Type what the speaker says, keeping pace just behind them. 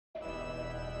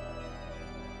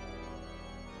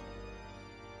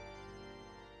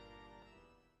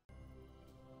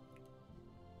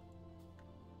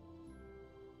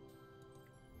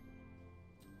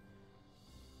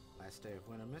Last day of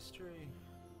Winter Mystery.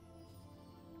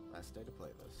 Last day to play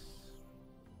this.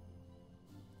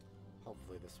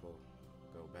 Hopefully this will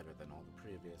go better than all the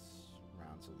previous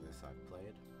rounds of this I've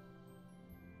played.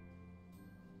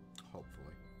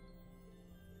 Hopefully.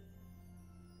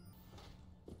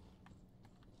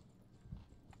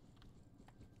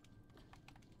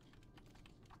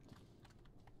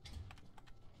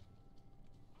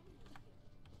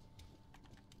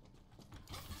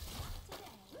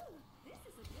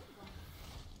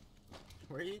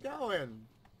 Where are you going?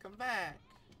 Come back!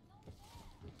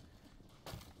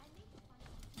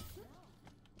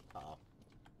 Uh-oh.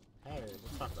 Hey,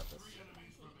 let's talk about this.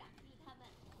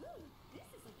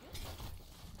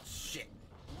 Shit!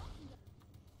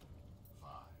 5,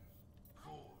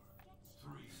 4,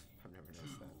 3, I've never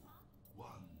noticed that. 1,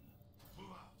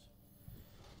 move out.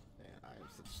 Man, I am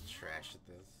such trash at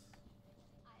this.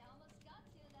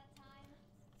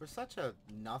 For such a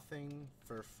nothing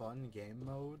for fun game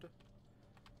mode,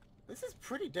 this is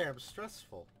pretty damn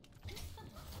stressful.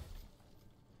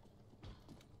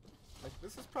 Like,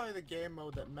 this is probably the game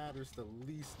mode that matters the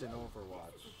least in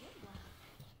Overwatch.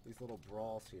 These little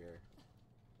brawls here.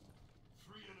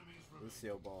 3 enemies remaining.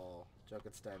 Lucio Ball,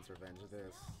 Trankenstein's Revenge of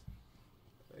this.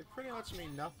 They pretty much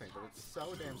mean nothing, but it's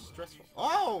so damn stressful.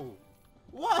 Oh!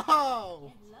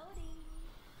 Whoa!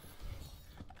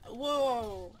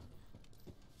 Whoa!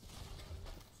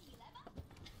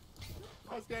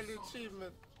 I was getting an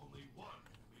achievement. Only 1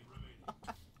 enemy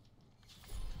remaining.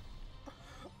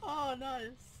 Oh,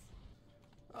 nice.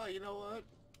 Oh, you know what?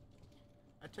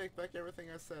 I take back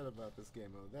everything I said about this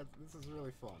game mode. This is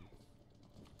really fun.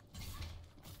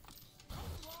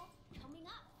 Coming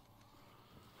up.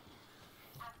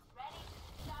 I'm ready to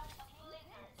start a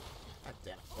blizzard. God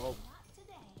damn. Oh. Not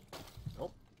today.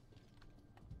 Nope.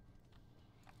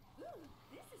 Ooh,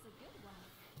 this is a good one.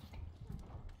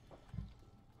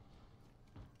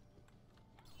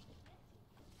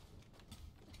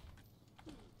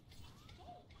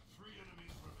 3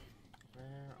 enemies remaining.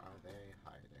 Where are they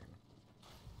hiding?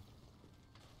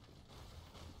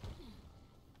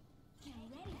 Get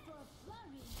ready for a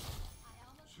flurry. I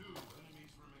almost 2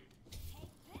 enemies remaining.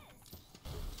 take this.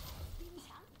 冰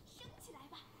墙升起来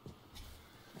吧，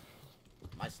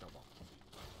 My snowball.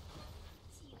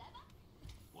 起来吧。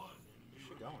 1 enemy Where's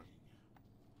she remaining. going?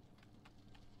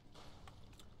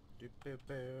 Get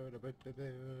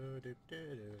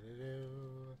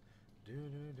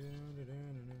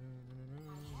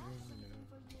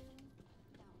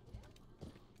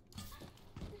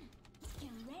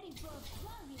ready for a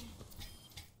flurry.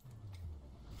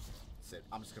 Sit.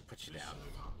 I'm just gonna put you down.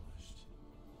 Mission accomplished.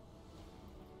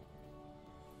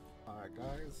 Alright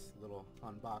guys, little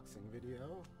unboxing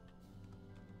video.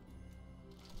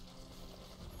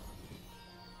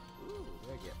 Ooh,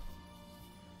 there you go.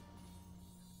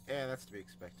 Yeah, that's to be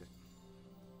expected.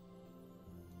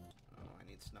 Oh, I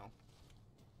need snow.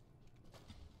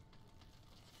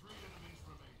 3 enemies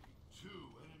remaining. 2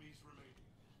 enemies remaining.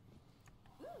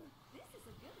 Ooh, this is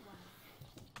a good one.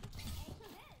 Take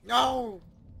this. No!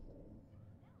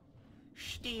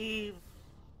 Steve!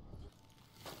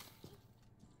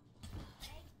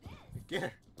 Take this. Get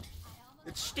her! I almost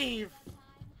It's Steve! time.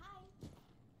 Hi.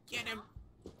 Get him!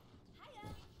 Hiya.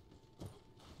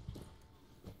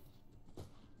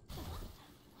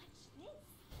 Watch this.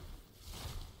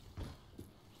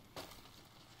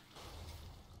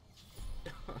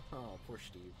 Oh, poor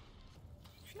Steve.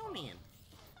 Snowman!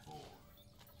 4,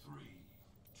 3,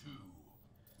 2,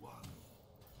 1,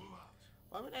 move out.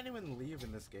 Why would anyone leave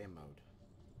in this game mode?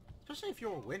 Especially if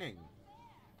you're winning.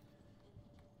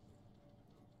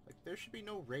 Like, there should be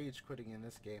no rage quitting in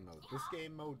this game mode. This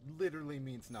game mode literally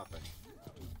means nothing.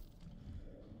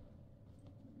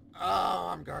 Oh,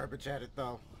 I'm garbage at it,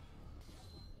 though.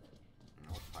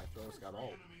 Oh, high throw's got 3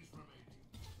 all. enemies remaining.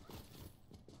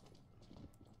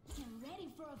 Get ready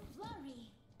for a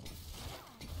flurry.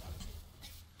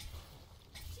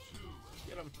 2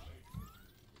 Get him.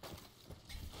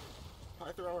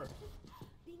 High thrower.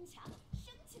 冰墙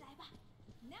升起来吧。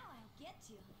Now I'll get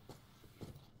you.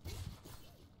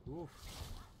 Oof.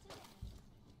 Not today.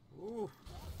 Oof.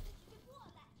 别过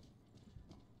来。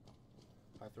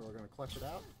 High thrower gonna clutch it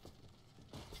out.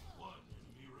 1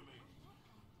 enemy remaining.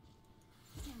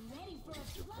 Get ready for a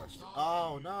Clutched flurry. it.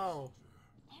 Oh, no.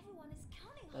 Everyone is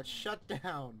counting on That's you. shut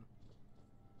down.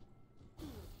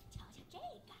 瞧瞧这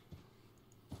个。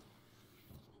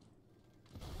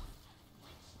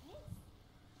Watch this.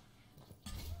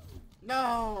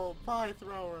 No! Pie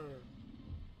thrower!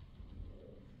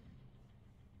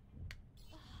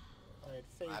 I had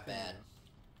faith My in bad. you.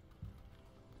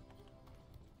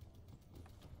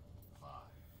 5,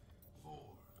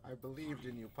 4, I I believed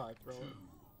in you, pipe thrower.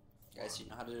 Guys, you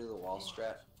know how to do the wall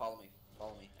strat? Follow me.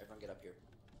 Follow me. Everyone get up here.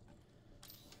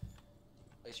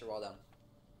 Place your wall down.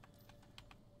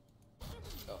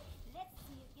 Go. Let's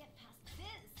see you get past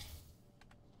this.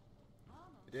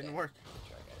 Almost. It didn't Okay. work. Good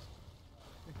try, guys.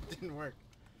 It didn't work.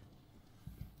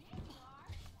 There you are.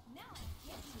 Now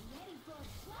get you ready for a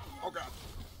trial. Oh god.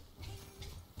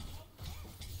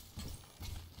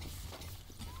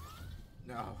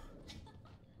 No.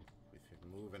 If you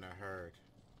move in a herd,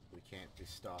 we can't be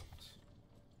stopped.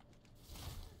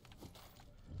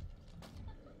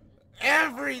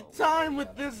 Every time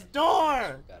with this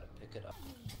door! Gotta pick it up.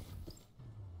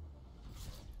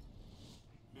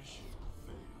 Mission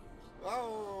failed.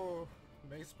 Oh,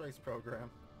 Mace Brace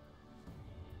program.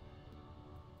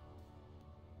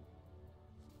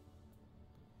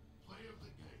 Play of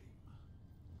the game.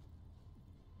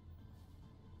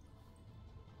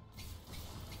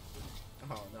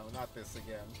 Oh no, not this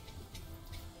again.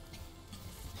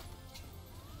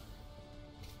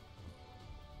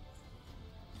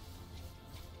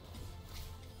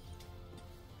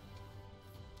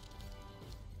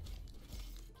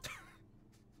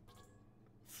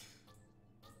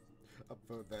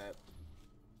 Upvote that.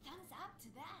 Thumbs up to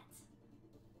that.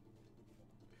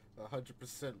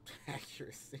 100%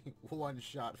 accuracy. One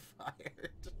shot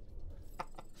fired.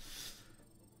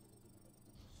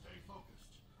 Stay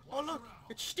focused. Oh look,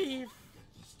 it's Steve.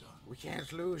 Get this done. We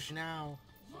can't lose now.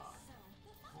 Yes, sir.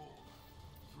 4,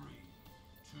 3,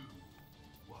 2,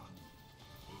 1.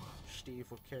 Move out. Steve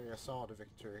will carry us all to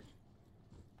victory.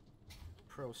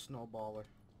 Pro snowballer.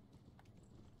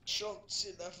 Chunks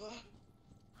in ever.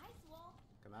 Ice wall.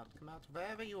 Come out,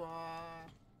 wherever you are.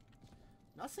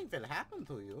 Nothing will happen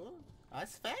to you. I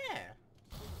swear.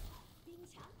 冰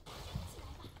墙，升起来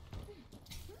吧。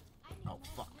I need Oh, more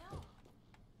fuck. snow.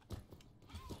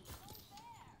 Hey, over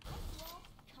there. Ice wall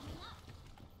coming up.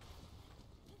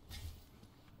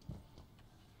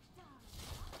 Down,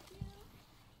 up you.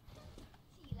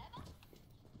 起来吧。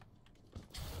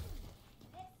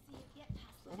Let's see you get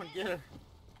past Someone this. get her.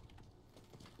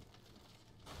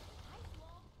 Ice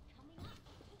wall coming up.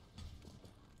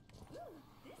 Ooh,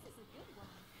 this is a good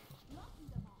one. Blocking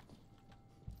them all.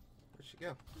 Where'd she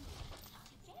go? 瞧瞧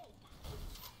这个，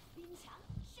冰墙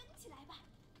升起来吧。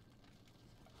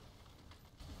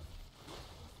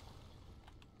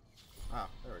 Ah,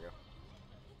 there we go.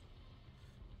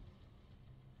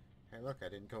 Hey look, I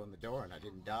didn't go in the door and I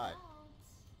didn't die.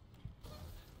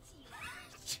 起来。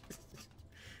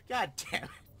 God damn it.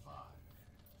 5,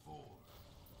 4,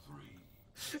 3,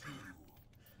 2,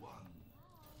 1.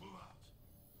 Move out.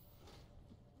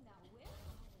 Now where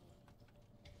are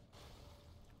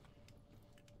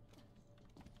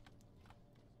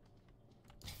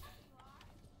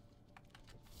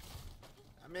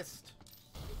I missed.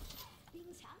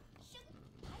 冰墙升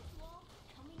，Ice wall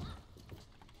coming up.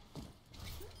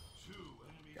 2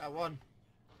 enemies. Got one.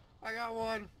 I got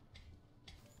one.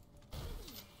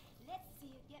 Let's see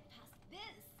you get past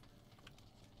this.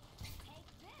 Take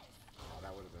this. Oh,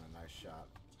 that would have been a nice shot.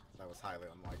 That was highly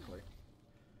unlikely.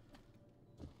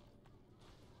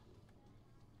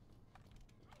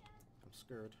 I'm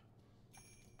scared.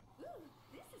 Ooh,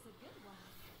 this is a good one.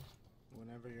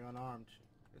 Whenever you're unarmed,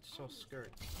 it's so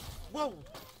scary. Whoa!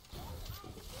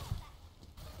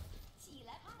 起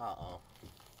来吧。 Uh-oh.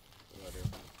 What do I do?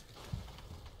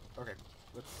 Okay,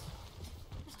 let's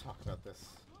talk about this.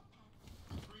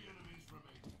 3 enemies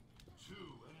remaining. 2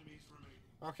 enemies remaining.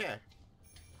 Okay.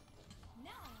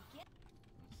 Now get.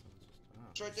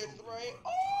 It's right there to the right.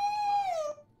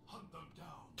 Hunt them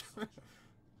down.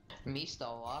 Mr.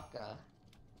 Waka.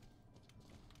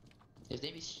 His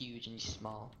name is huge and he's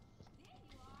small. There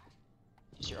you are.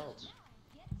 He's your ult. Now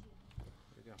I get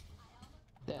you.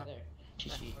 There we go. There.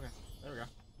 GG. Okay, there we go.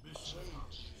 Mission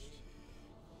accomplished.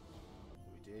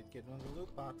 We did get another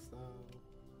loot box, though.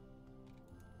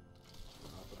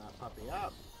 Open that puppy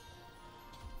up.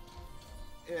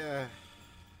 Yeah.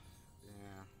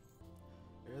 Yeah.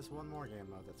 There is one more game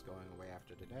mode that's going away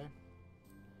after today.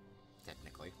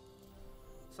 Technically.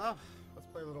 So, let's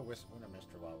play a little Winter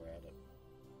Mystery while we're at it.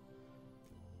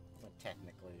 But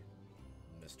technically,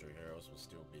 Mystery Heroes will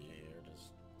still be here,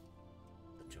 just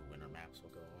the 2 winter maps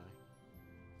will go away.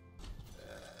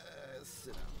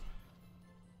 Sit down.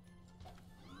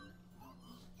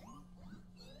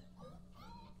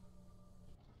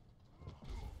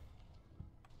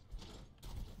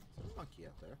 There's a monkey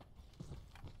out there.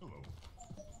 Hello.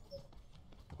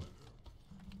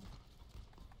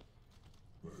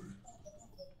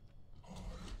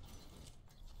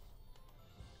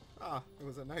 Ah, it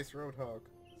was a nice roadhog.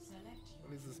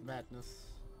 What is this madness?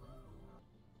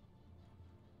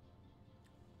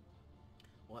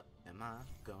 am I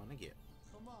gonna get?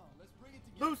 Come on, let's bring it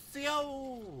together.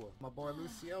 Lucio! My boy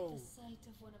Lucio. The sight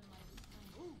of one of my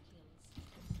final kills.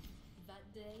 That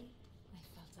day, I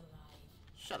felt alive.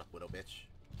 Shut up, widow bitch.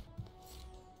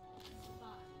 5,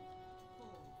 4,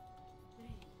 3,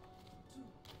 2,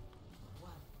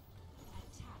 1.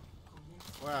 Attack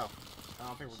commences. Well, I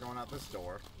don't think we're going out this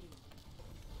door.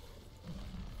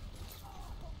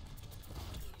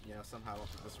 You know, somehow I don't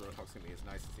think this Roadhog's gonna be as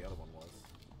nice as the other one was.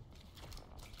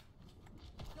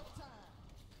 No time.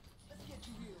 Let's get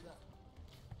you healed up.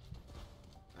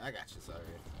 I got you, sorry.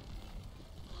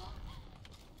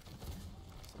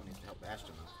 Someone needs to help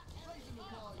Ashton. Raising the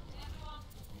volume.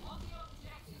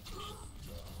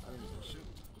 I didn't even shoot.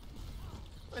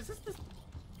 Is this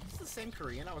the same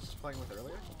Korean I was just playing with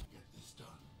earlier? Get this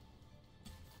done.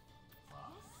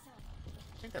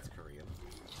 I think that's Korean.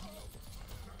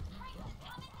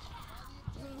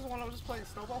 Isn't this the one I was just playing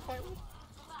Snowball Fight with?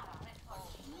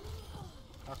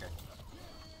 Okay.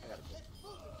 I got it.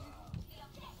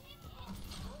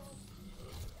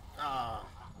 Ah.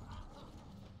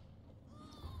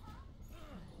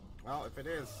 Well, if it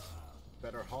is,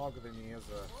 better hog than he is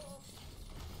a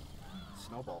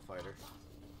snowball fighter.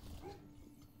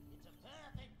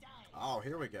 Oh,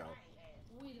 here we go.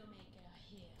 Widowmaker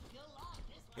here.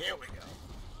 Here we go.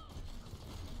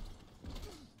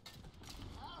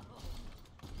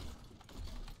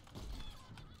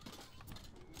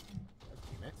 That's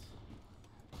teammates.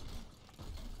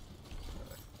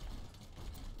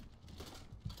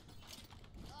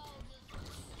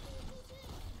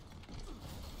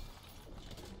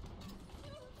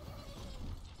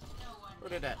 Who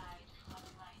did that?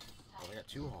 Oh, we got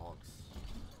two hogs.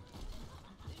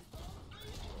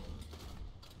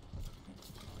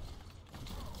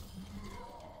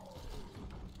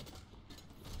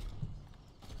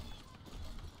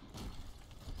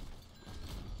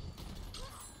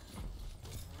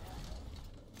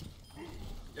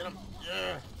 Get him!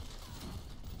 Yeah!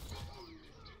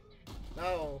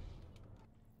 No!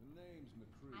 The name's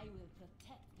McCree. I will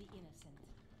protect the innocent.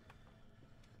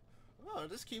 Oh,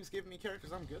 this keeps giving me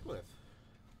characters I'm good with.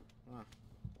 At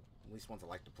least ones I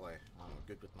like to play. I don't know,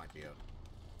 good with might be a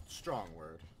strong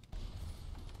word.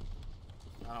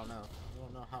 I don't know. I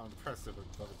don't know how impressive of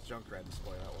a Junkrat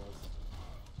display that was.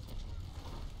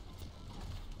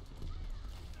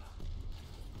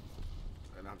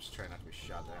 And I'm just trying not to be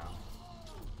shot down.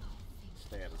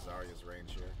 Stay out of Zarya's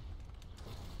range here.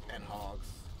 And hogs.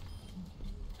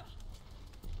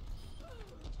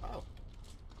 Oh.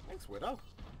 Thanks, Widow.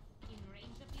 In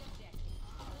range of the objective.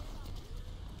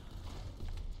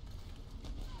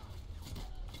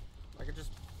 I could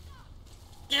just...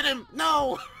 Get him!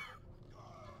 No!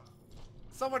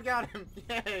 Someone got him!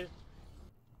 Yay!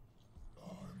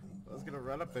 I was gonna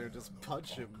run up there and just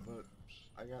punch him, but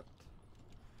I got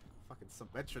fucking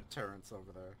Symmetra turrets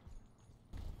over there.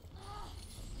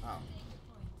 Oh.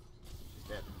 She's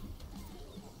dead.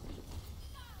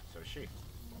 So is she.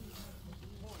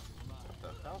 What the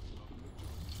hell?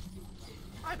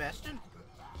 Hi, Bastion!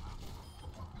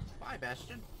 Bye,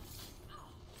 Bastion!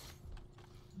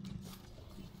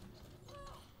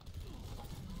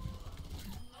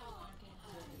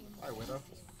 Hi, Widow.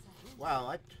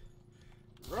 Wow,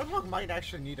 Roadhog might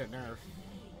actually need a nerf.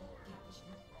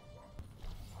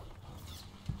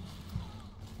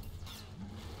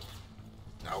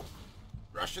 No!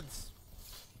 Russians!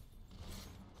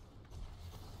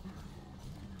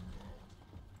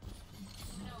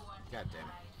 God damn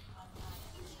it.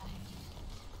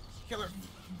 Kill her!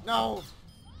 No!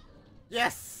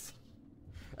 Yes!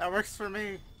 That works for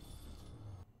me!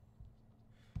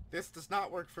 This does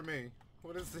not work for me.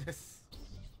 What is this?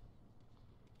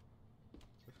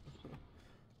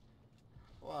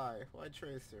 Why? Why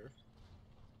Tracer?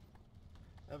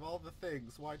 Of all the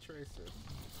things, why Tracer?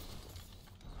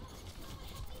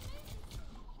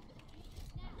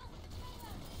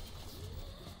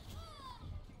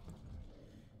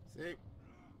 See?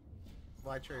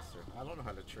 Why Tracer? I don't know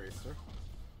how to Tracer.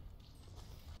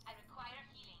 I require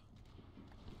healing.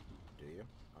 Do you?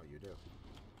 Oh, you do.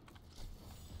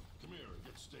 Come here and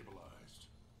get stabilized.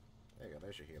 There you go,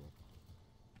 there's your healer.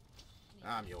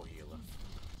 I'm your healer.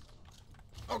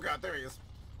 Oh god, there he is.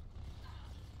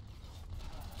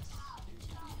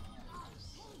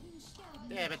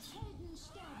 Damn it.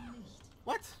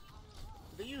 What?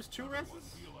 Did they use two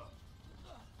rests? Heal up.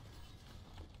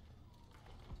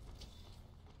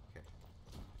 Okay.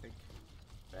 I think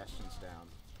Bastion's down.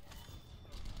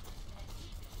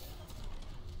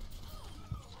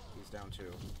 He's down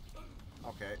too.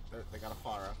 Okay, they got a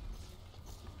Pharah.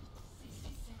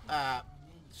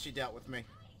 She dealt with me.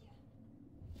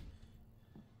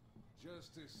 Just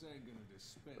Justice ain't gonna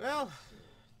dispense. Well,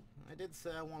 I did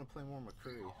say I want to play more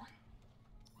McCree.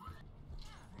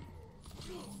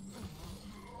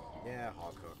 Yeah,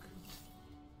 Hawk Hook.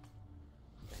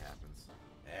 It happens.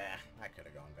 I could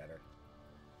have gone better.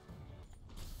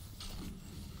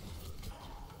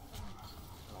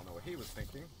 I don't know what he was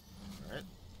thinking. Alright.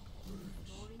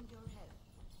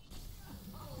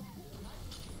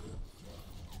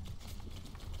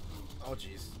 Oh,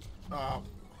 jeez. Oh.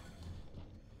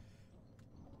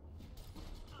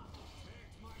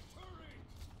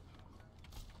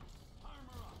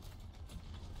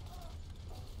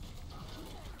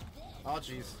 Oh,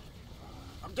 jeez.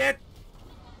 I'm dead!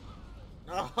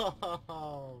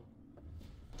 No!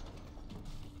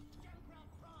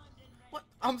 What?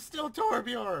 I'm still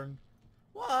Torbjorn!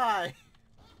 Why?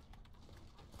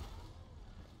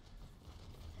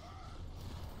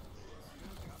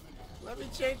 Let me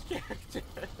change character!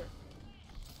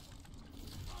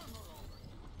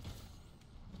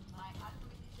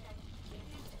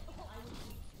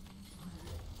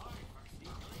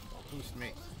 Don't boost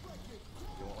me.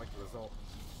 You won't like the result.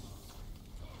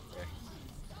 Okay.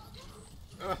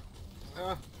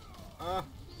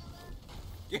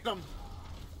 Get him!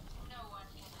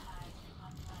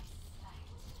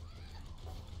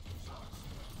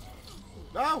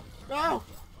 No! No!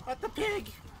 Not the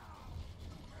pig!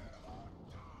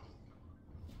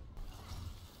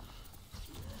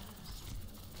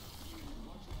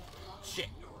 Shit!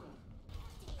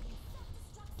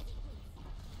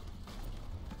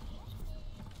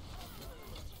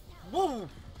 Whoa!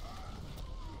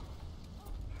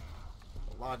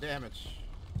 A lot of damage.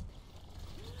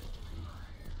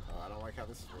 Oh, I don't like how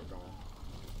this is going.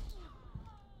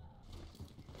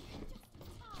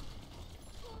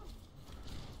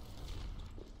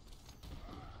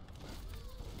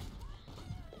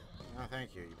 Oh,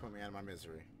 thank you. You put me out of my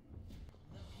misery.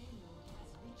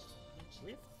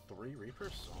 We have 3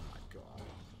 Reapers? Oh my god.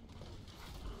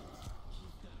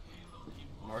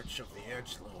 March of the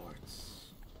Edgelords.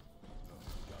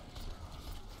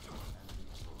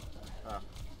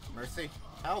 Mercy,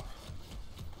 help!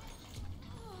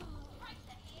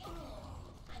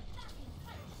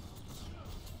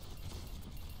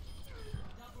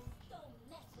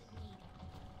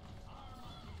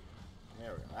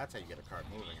 There we go. That's how you get a card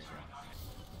moving again.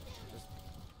 Just...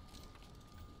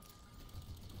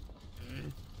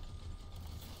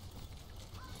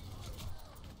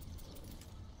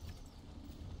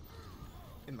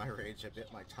 In my rage, I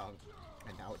bit my tongue,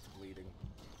 and now it's bleeding.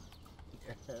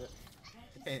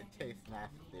 It tastes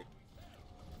nasty.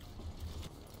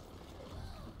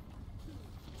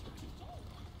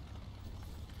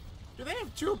 Do they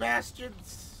have 2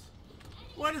 bastions?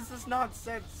 What is this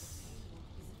nonsense?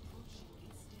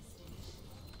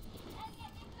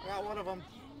 I got one of them.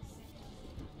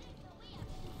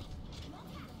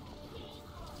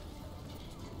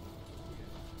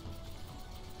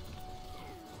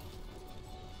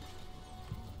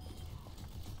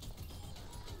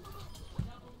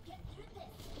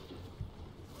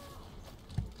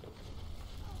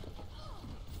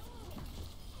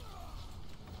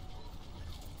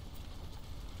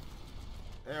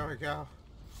 There we go.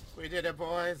 We did it,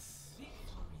 boys.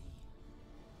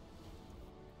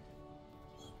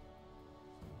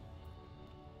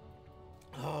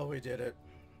 Oh, we did it.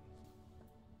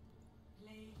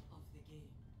 Play of the game.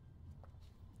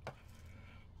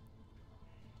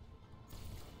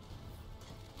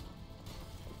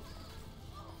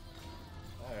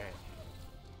 Alright.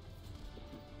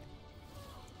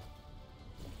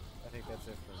 I think that's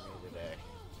it for me today.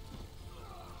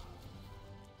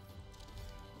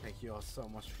 Thank you all so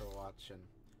much for watching.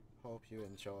 Hope you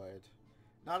enjoyed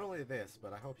not only this,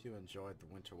 but I hope you enjoyed the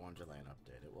Winter Wonderland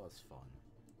update. It was fun.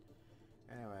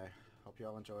 Anyway, hope you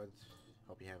all enjoyed.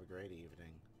 Hope you have a great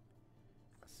evening.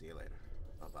 I'll see you later.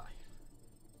 Bye-bye.